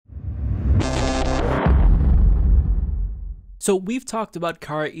So we've talked about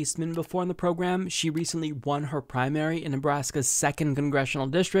Kara Eastman before in the program. She recently won her primary in Nebraska's 2nd congressional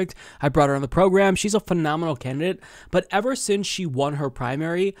district. I brought her on the program. She's a phenomenal candidate, but ever since she won her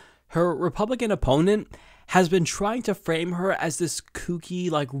primary, her Republican opponent has been trying to frame her as this kooky,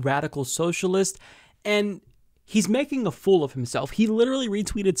 like, radical socialist, and he's making a fool of himself. He literally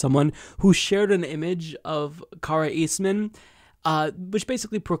retweeted someone who shared an image of Kara Eastman, which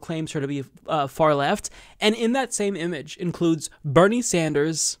basically proclaims her to be far left, and in that same image includes Bernie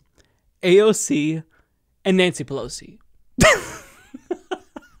Sanders, AOC, and Nancy Pelosi.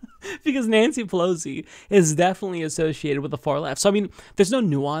 Because Nancy Pelosi is definitely associated with the far left. So, I mean, there's no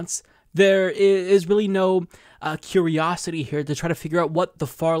nuance. There is really no curiosity here to try to figure out what the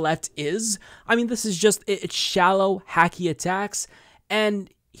far left is. I mean, this is just, it's shallow, hacky attacks,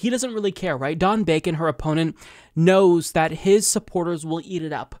 and he doesn't really care, right? Don Bacon, her opponent, knows that his supporters will eat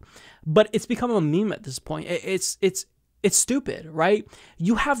it up, but it's become a meme at this point. It's stupid, right?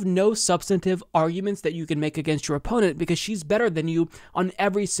 You have no substantive arguments that you can make against your opponent because she's better than you on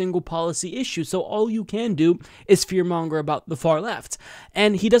every single policy issue. So all you can do is fearmonger about the far left.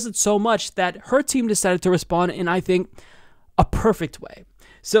 And he does it so much that her team decided to respond in, I think, a perfect way.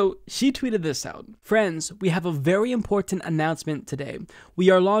 So she tweeted this out. Friends, we have a very important announcement today. We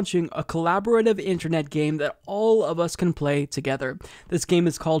are launching a collaborative internet game that all of us can play together. This game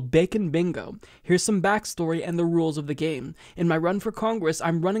is called Bacon Bingo. Here's some backstory and the rules of the game. In my run for Congress,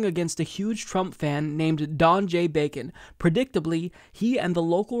 I'm running against a huge Trump fan named Don J. Bacon. Predictably, he and the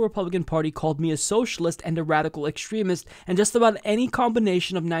local Republican Party called me a socialist and a radical extremist, and just about any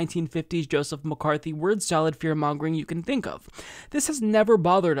combination of 1950s Joseph McCarthy word salad fear-mongering you can think of. This has never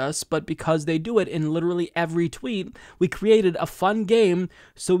bothered us, but because they do it in literally every tweet, we created a fun game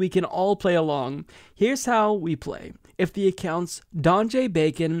so we can all play along. Here's how we play. If the accounts Don J.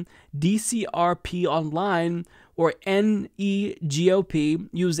 Bacon, DCRP Online, or NEGOP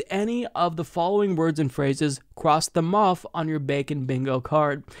use any of the following words and phrases, cross them off on your Bacon Bingo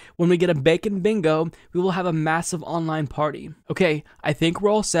card. When we get a Bacon Bingo, we will have a massive online party. Okay, I think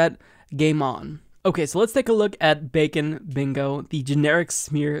we're all set. Game on. Okay, so let's take a look at Bacon Bingo, the generic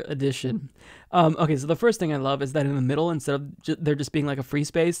smear edition. Okay, so the first thing I love is that in the middle, instead of there just being like a free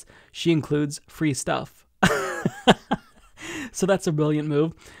space, she includes free stuff. So that's a brilliant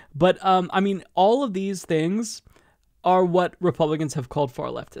move. But, I mean, all of these things are what Republicans have called far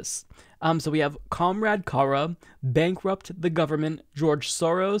leftists. So we have Comrade Kara, Bankrupt the Government, George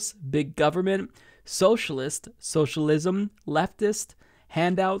Soros, Big Government, Socialist, Socialism, Leftist,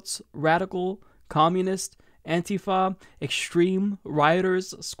 Handouts, Radical, Communist, Antifa, Extreme,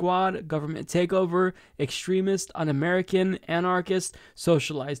 Rioters, Squad, Government Takeover, Extremist, Un-American, Anarchist,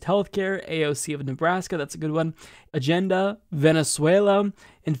 Socialized Healthcare, AOC of Nebraska, that's a good one, Agenda, Venezuela,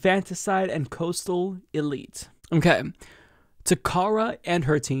 Infanticide, and Coastal Elite. Okay, to Kara and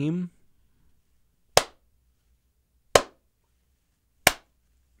her team,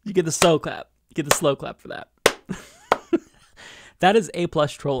 you get the slow clap. You get the slow clap for that. That is A+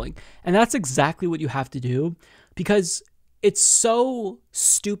 trolling. And that's exactly what you have to do because it's so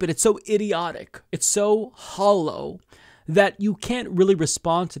stupid, it's so idiotic, it's so hollow that you can't really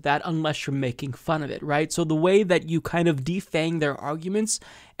respond to that unless you're making fun of it, right? So the way that you kind of defang their arguments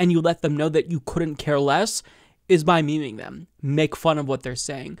and you let them know that you couldn't care less is by memeing them, make fun of what they're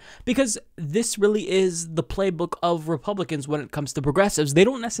saying. Because this really is the playbook of Republicans when it comes to progressives. They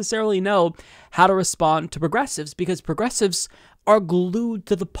don't necessarily know how to respond to progressives because progressives are glued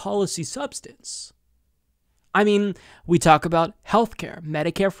to the policy substance. I mean, we talk about healthcare,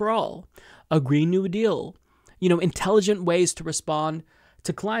 Medicare for all, a Green New Deal, intelligent ways to respond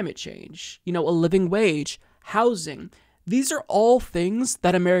to climate change, a living wage, housing. These are all things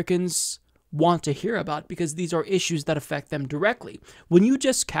that Americans want to hear about because these are issues that affect them directly. When you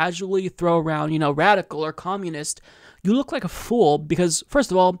just casually throw around, radical or communist, you look like a fool because,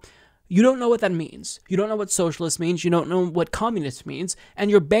 first of all, you don't know what that means. You don't know what socialist means. You don't know what communist means. And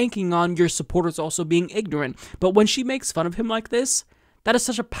you're banking on your supporters also being ignorant. But when she makes fun of him like this, that is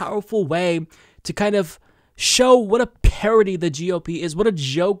such a powerful way to kind of show what a parody the GOP is, what a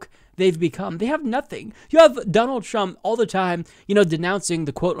joke they've become. They have nothing. You have Donald Trump all the time, denouncing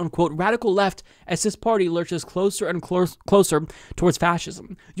the quote-unquote radical left as his party lurches closer and closer towards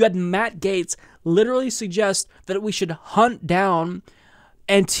fascism. You had Matt Gaetz literally suggest that we should hunt down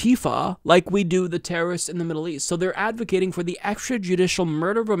Antifa like we do the terrorists in the Middle East. So they're advocating for the extrajudicial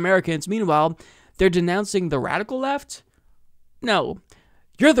murder of Americans. Meanwhile, they're denouncing the radical left? No,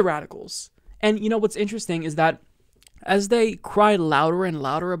 you're the radicals. And what's interesting is that as they cry louder and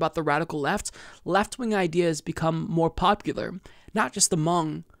louder about the radical left, left-wing ideas become more popular, not just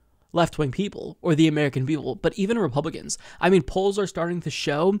among left-wing people or the American people, but even Republicans. I mean, polls are starting to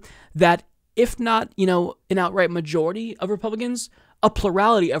show that if not, an outright majority of Republicans, a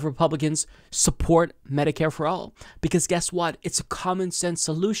plurality of Republicans support Medicare for all. Because guess what? It's a common sense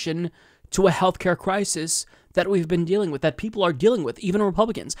solution to a healthcare crisis that we've been dealing with, that people are dealing with, even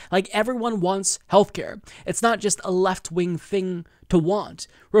Republicans. Like, everyone wants healthcare. It's not just a left-wing thing to want.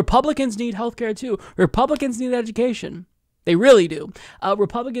 Republicans need healthcare too. Republicans need education. They really do.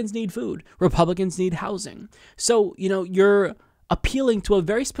 Republicans need food. Republicans need housing. So, you're appealing to a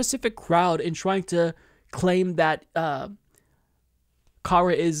very specific crowd in trying to claim that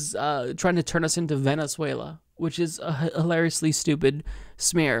Kara is trying to turn us into Venezuela, which is a hilariously stupid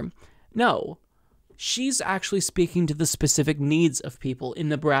smear. No, she's actually speaking to the specific needs of people in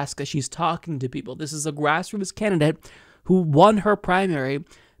Nebraska. She's talking to people. This is a grassroots candidate who won her primary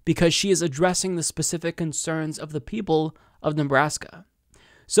because she is addressing the specific concerns of the people of Nebraska.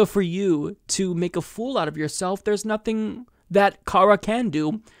 So for you to make a fool out of yourself, there's nothing that Kara can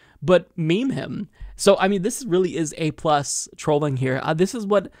do but meme him. So, I mean, this really is A+ trolling here. This is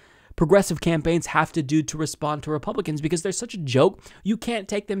what progressive campaigns have to do to respond to Republicans, because they're such a joke. You can't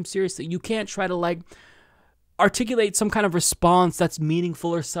take them seriously. You can't try to, articulate some kind of response that's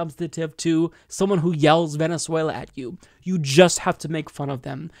meaningful or substantive to someone who yells Venezuela at you. You just have to make fun of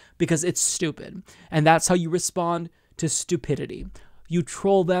them because it's stupid. And that's how you respond to stupidity. You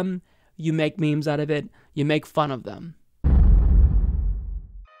troll them, you make memes out of it, you make fun of them.